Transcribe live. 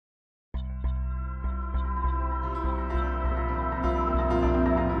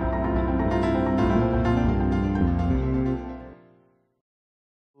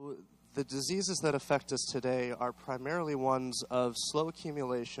The diseases that affect us today are primarily ones of slow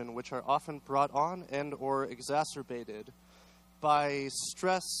accumulation, which are often brought on and or exacerbated by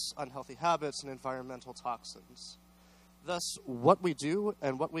stress, unhealthy habits, and environmental toxins. Thus, what we do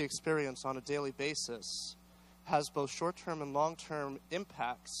and what we experience on a daily basis has both short-term and long-term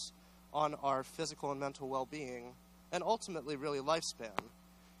impacts on our physical and mental well-being, and ultimately really lifespan.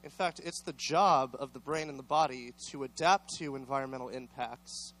 In fact, it's the job of the brain and the body to adapt to environmental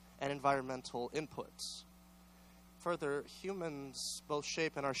impacts and environmental inputs. Further, humans both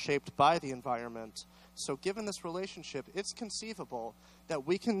shape and are shaped by the environment. So given this relationship, it's conceivable that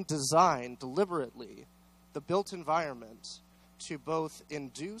we can design deliberately the built environment to both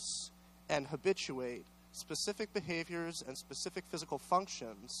induce and habituate specific behaviors and specific physical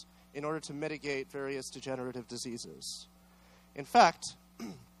functions in order to mitigate various degenerative diseases. In fact,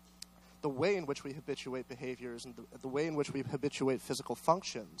 the way in which we habituate behaviors and the way in which we habituate physical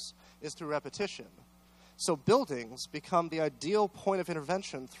functions is through repetition. So buildings become the ideal point of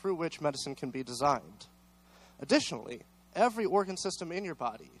intervention through which medicine can be designed. Additionally, every organ system in your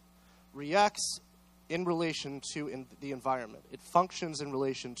body reacts in relation to the environment. It functions in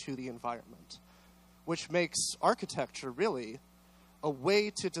relation to the environment, which makes architecture really a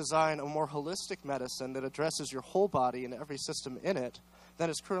way to design a more holistic medicine that addresses your whole body and every system in it that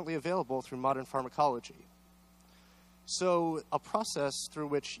is currently available through modern pharmacology. So a process through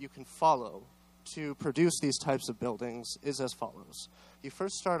which you can follow to produce these types of buildings is as follows. You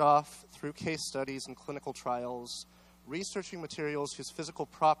first start off through case studies and clinical trials, researching materials whose physical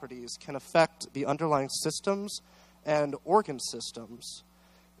properties can affect the underlying systems and organ systems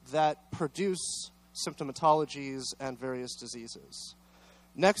that produce symptomatologies and various diseases.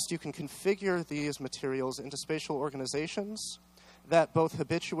 Next, you can configure these materials into spatial organizations that both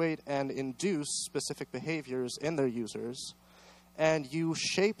habituate and induce specific behaviors in their users, and you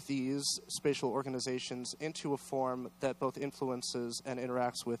shape these spatial organizations into a form that both influences and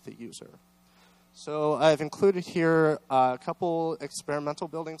interacts with the user. So I've included here a couple experimental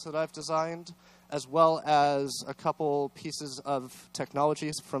buildings that I've designed, as well as a couple pieces of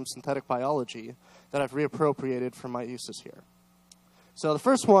technologies from synthetic biology that I've reappropriated for my uses here. So the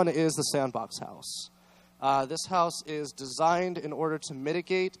first one is the sandbox house. This house is designed in order to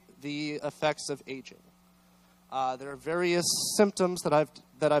mitigate the effects of aging. There are various symptoms that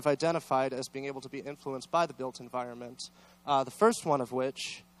I've identified as being able to be influenced by the built environment. The first one of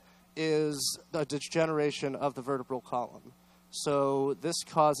which is the degeneration of the vertebral column. So this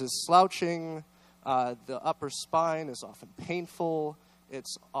causes slouching. The upper spine is often painful.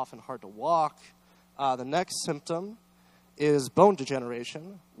 It's often hard to walk. The next symptom is bone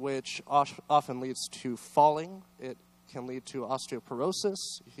degeneration, which often leads to falling. It can lead to osteoporosis.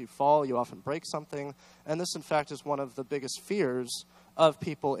 If you fall, you often break something. And this, in fact, is one of the biggest fears of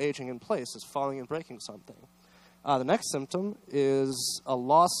people aging in place, is falling and breaking something. The next symptom is a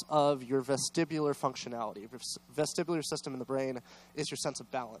loss of your vestibular functionality. Your vestibular system in the brain is your sense of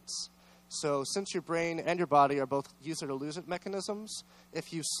balance. So since your brain and your body are both use it or lose it mechanisms,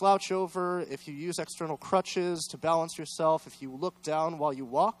 if you slouch over, if you use external crutches to balance yourself, if you look down while you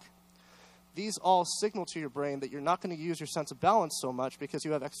walk, these all signal to your brain that you're not going to use your sense of balance so much because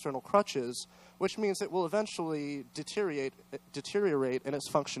you have external crutches, which means it will eventually deteriorate in its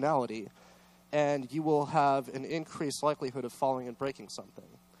functionality, and you will have an increased likelihood of falling and breaking something.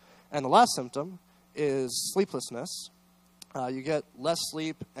 And the last symptom is sleeplessness. You get less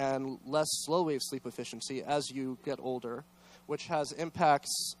sleep and less slow-wave sleep efficiency as you get older, which has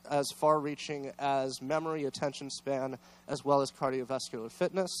impacts as far-reaching as memory, attention span, as well as cardiovascular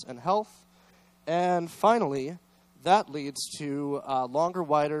fitness and health. And finally, that leads to longer,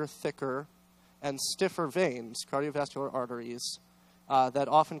 wider, thicker, and stiffer veins, cardiovascular arteries, that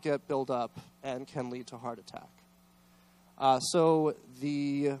often get built up and can lead to heart attack. So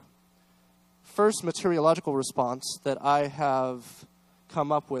the first materiological response that I have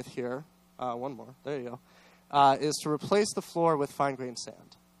come up with here, one more, there you go, is to replace the floor with fine-grained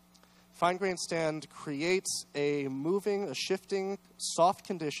sand. Fine-grained sand creates a moving, a shifting, soft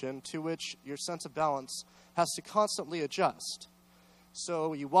condition to which your sense of balance has to constantly adjust.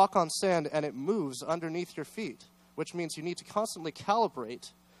 So you walk on sand and it moves underneath your feet, which means you need to constantly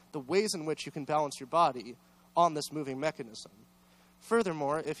calibrate the ways in which you can balance your body on this moving mechanism.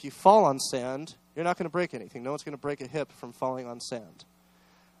 Furthermore, if you fall on sand, you're not going to break anything. No one's going to break a hip from falling on sand.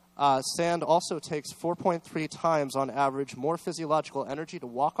 Sand also takes 4.3 times on average more physiological energy to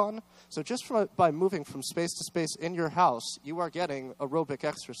walk on. So just by moving from space to space in your house, you are getting aerobic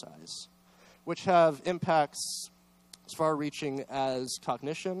exercise, which have impacts as far-reaching as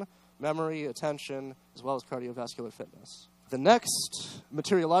cognition, memory, attention, as well as cardiovascular fitness. The next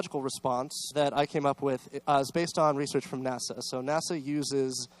meteorological response that I came up with is based on research from NASA. So NASA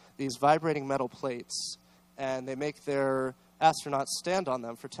uses these vibrating metal plates, and they make their astronauts stand on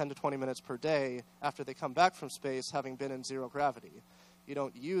them for 10 to 20 minutes per day after they come back from space, having been in zero gravity. You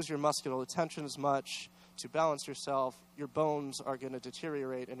don't use your muscular tension as much to balance yourself. Your bones are going to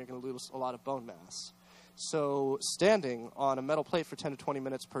deteriorate, and you're going to lose a lot of bone mass. So standing on a metal plate for 10 to 20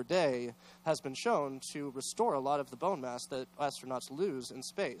 minutes per day has been shown to restore a lot of the bone mass that astronauts lose in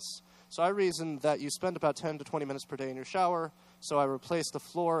space. So I reasoned that you spend about 10 to 20 minutes per day in your shower, so I replaced the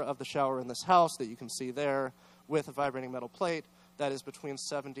floor of the shower in this house that you can see there with a vibrating metal plate that is between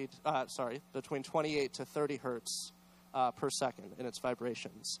 28 to 30 hertz per second in its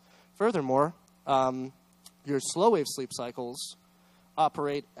vibrations. Furthermore, your slow wave sleep cycles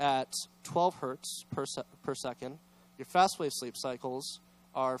operate at 12 hertz per second. Your fast wave sleep cycles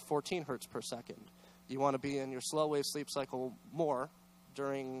are 14 hertz per second. You want to be in your slow wave sleep cycle more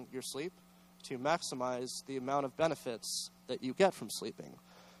during your sleep to maximize the amount of benefits that you get from sleeping.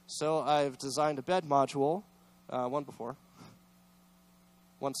 So I've designed a bed module, one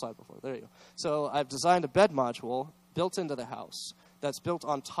slide before, there you go. So I've designed a bed module built into the house that's built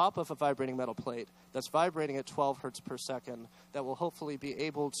on top of a vibrating metal plate that's vibrating at 12 hertz per second that will hopefully be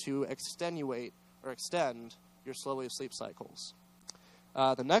able to extend your slow wave sleep cycles.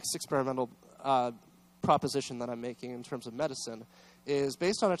 The next experimental proposition that I'm making in terms of medicine is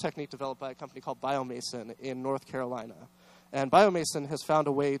based on a technique developed by a company called Biomason in North Carolina. And Biomason has found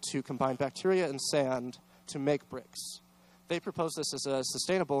a way to combine bacteria and sand to make bricks. They propose this as a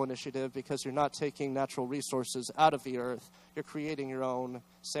sustainable initiative because you're not taking natural resources out of the earth. You're creating your own.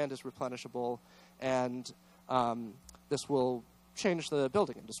 Sand is replenishable, and this will change the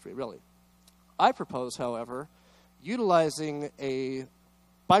building industry, really. I propose, however, utilizing a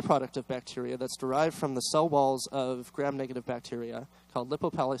byproduct of bacteria that's derived from the cell walls of gram-negative bacteria called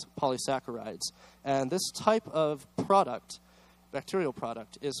lipopolysaccharides. And this type of product, bacterial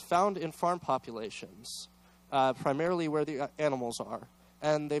product, is found in farm populations, primarily where the animals are.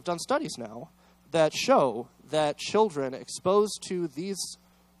 And they've done studies now that show that children exposed to these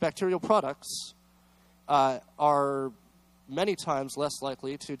bacterial products are many times less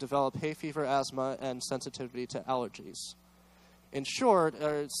likely to develop hay fever, asthma, and sensitivity to allergies. In short,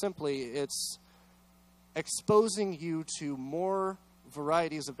 or simply, it's exposing you to more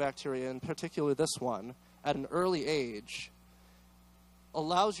varieties of bacteria, in particular this one, at an early age,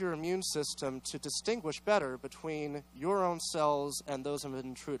 allows your immune system to distinguish better between your own cells and those of an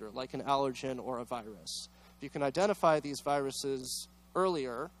intruder, like an allergen or a virus. If you can identify these viruses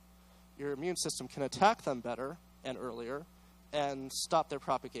earlier, your immune system can attack them better and earlier and stop their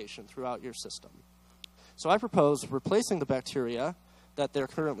propagation throughout your system. So I propose replacing the bacteria that they're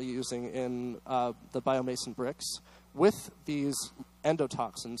currently using in the Biomason bricks with these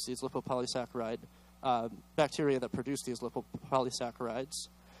endotoxins, these lipopolysaccharide bacteria that produce these lipopolysaccharides,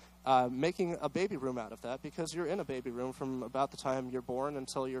 making a baby room out of that, because you're in a baby room from about the time you're born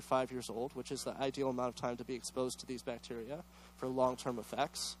until you're 5 years old, which is the ideal amount of time to be exposed to these bacteria for long-term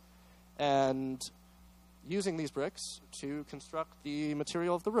effects, and using these bricks to construct the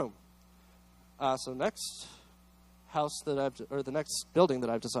material of the room. So next the next building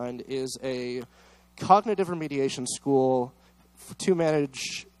that I've designed is a cognitive remediation school to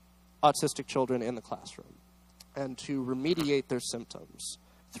manage autistic children in the classroom and to remediate their symptoms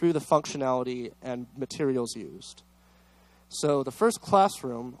through the functionality and materials used. So the first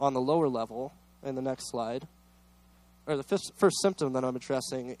classroom on the lower level in the next slide, or the first symptom that I'm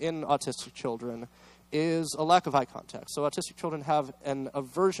addressing in autistic children, is a lack of eye contact. So autistic children have an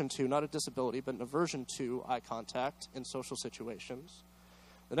aversion to, not a disability, but an aversion to eye contact in social situations.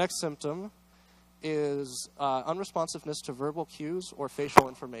 The next symptom is unresponsiveness to verbal cues or facial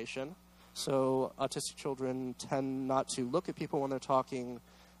information. So autistic children tend not to look at people when they're talking.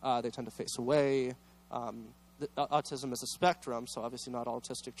 They tend to face away. Autism is a spectrum, so obviously not all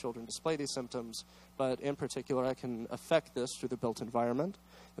autistic children display these symptoms, but in particular I can affect this through the built environment.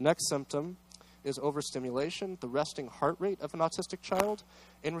 The next symptom is overstimulation, the resting heart rate of an autistic child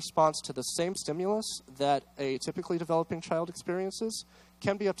in response to the same stimulus that a typically developing child experiences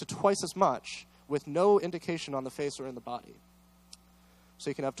can be up to twice as much with no indication on the face or in the body.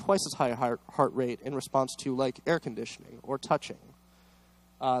 So you can have twice as high a heart rate in response to, like, air conditioning or touching.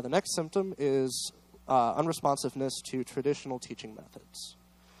 The next symptom is unresponsiveness to traditional teaching methods.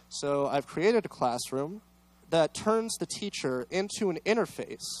 So I've created a classroom that turns the teacher into an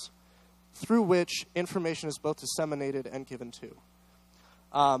interface through which information is both disseminated and given to.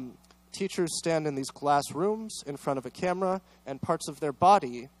 Teachers stand in these glass rooms in front of a camera, and parts of their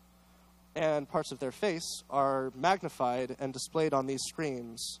body and parts of their face are magnified and displayed on these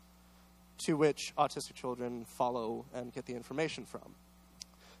screens to which autistic children follow and get the information from.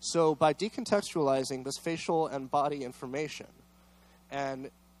 So by decontextualizing this facial and body information and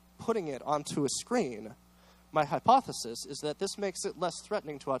putting it onto a screen, my hypothesis is that this makes it less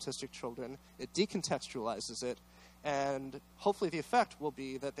threatening to autistic children, it decontextualizes it, and hopefully the effect will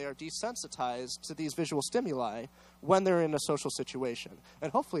be that they are desensitized to these visual stimuli when they're in a social situation.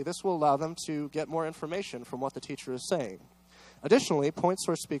 And hopefully this will allow them to get more information from what the teacher is saying. Additionally, point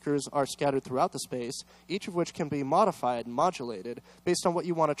source speakers are scattered throughout the space, each of which can be modified and modulated based on what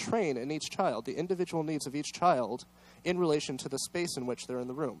you want to train in each child, the individual needs of each child in relation to the space in which they're in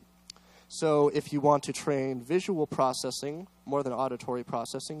the room. So if you want to train visual processing more than auditory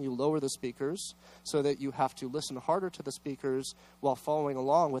processing, you lower the speakers so that you have to listen harder to the speakers while following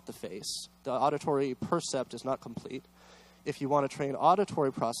along with the face. The auditory percept is not complete. If you want to train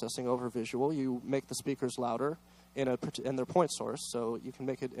auditory processing over visual, you make the speakers louder in their point source, so you can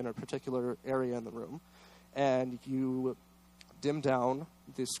make it in a particular area in the room, and you dim down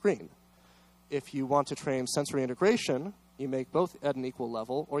the screen. If you want to train sensory integration, you make both at an equal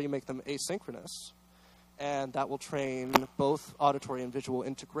level, or you make them asynchronous, and that will train both auditory and visual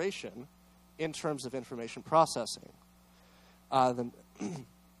integration in terms of information processing.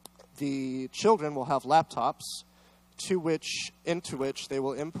 The children will have laptops into which they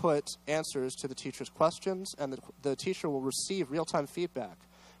will input answers to the teacher's questions, and the teacher will receive real-time feedback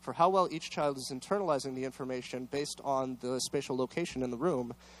for how well each child is internalizing the information based on the spatial location in the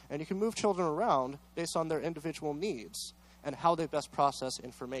room, and you can move children around based on their individual needs and how they best process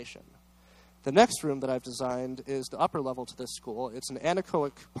information. The next room that I've designed is the upper level to this school. It's an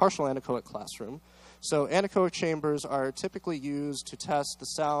anechoic, partial anechoic classroom. So anechoic chambers are typically used to test the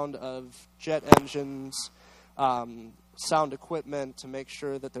sound of jet engines, sound equipment to make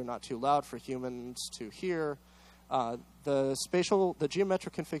sure that they're not too loud for humans to hear. The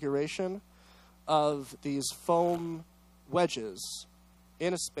geometric configuration of these foam wedges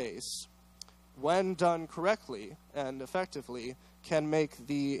in a space, when done correctly and effectively, can make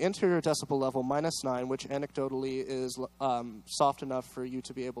the interior decibel level -9, which anecdotally is soft enough for you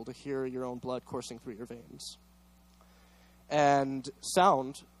to be able to hear your own blood coursing through your veins. And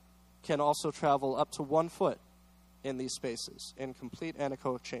sound can also travel up to 1 foot in these spaces in complete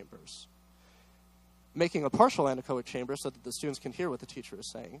anechoic chambers. Making a partial anechoic chamber so that the students can hear what the teacher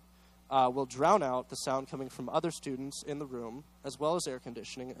is saying will drown out the sound coming from other students in the room, as well as air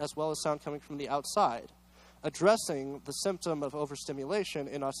conditioning, as well as sound coming from the outside, addressing the symptom of overstimulation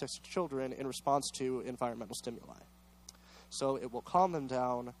in autistic children in response to environmental stimuli. So it will calm them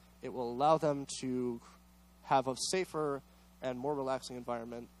down, it will allow them to have a safer and more relaxing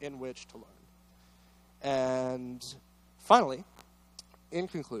environment in which to learn. And finally, in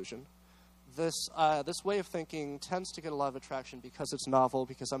conclusion, this way of thinking tends to get a lot of attraction because it's novel,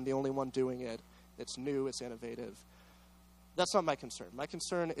 because I'm the only one doing it, it's new, it's innovative. That's not my concern. My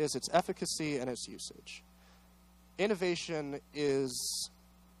concern is its efficacy and its usage. Innovation is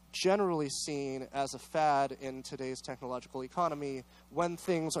generally seen as a fad in today's technological economy when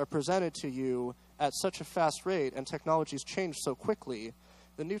things are presented to you at such a fast rate and technologies change so quickly.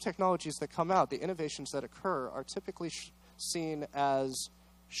 The new technologies that come out, the innovations that occur, are typically seen as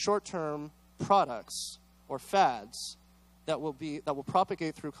short-term products or fads that will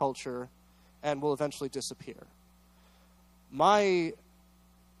propagate through culture and will eventually disappear. My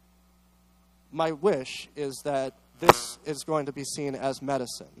wish is that this is going to be seen as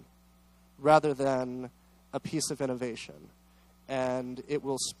medicine rather than a piece of innovation, and it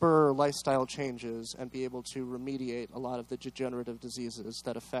will spur lifestyle changes and be able to remediate a lot of the degenerative diseases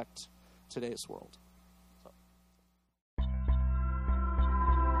that affect today's world.